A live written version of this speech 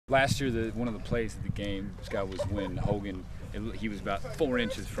Last year, one of the plays of the game, Scott, was when Hogan, he was about 4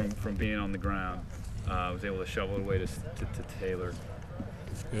 inches from being on the ground. Was able to shovel it away to Taylor.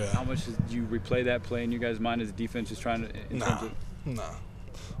 Yeah. How much did you replay that play in you guys' mind as the defense is trying to? Nah.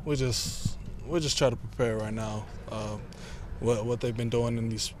 We just try to prepare right now. What they've been doing in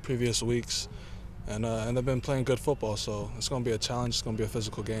these previous weeks, and they've been playing good football. So it's going to be a challenge. It's going to be a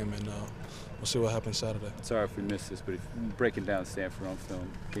physical game, and we'll see what happens Saturday. Sorry if we missed this, but if breaking down Stanford on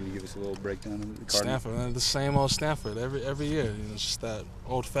film, can you give us a little breakdown of the Cardinals? Stanford, man, the same old Stanford every year. You know, it's just that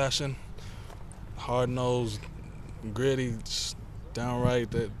old-fashioned, hard-nosed, gritty, just downright.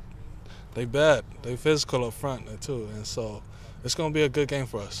 They bad. They physical up front too, and so it's going to be a good game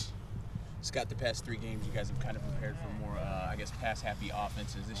for us. Scott, the past 3 games, you guys have kind of prepared for more, pass-happy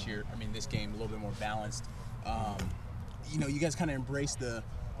offenses. This year, this game a little bit more balanced. You guys kind of embrace the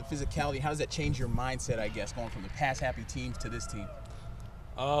physicality. How does that change your mindset, going from the pass-happy teams to this team?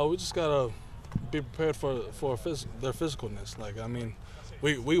 We just gotta be prepared for their physicalness.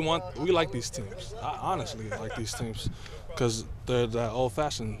 We like these teams. I honestly like these teams because they're that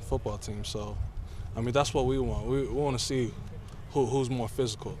old-fashioned football team. So, that's what we want. We want to see who's more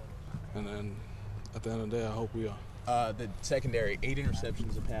physical, and then at the end of the day, I hope we are. The secondary, 8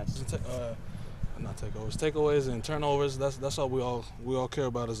 interceptions a pass. Not takeaways and turnovers. That's all we all care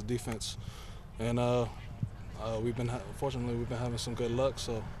about as a defense, and fortunately we've been having some good luck,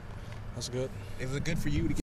 so that's good. Is it good for you to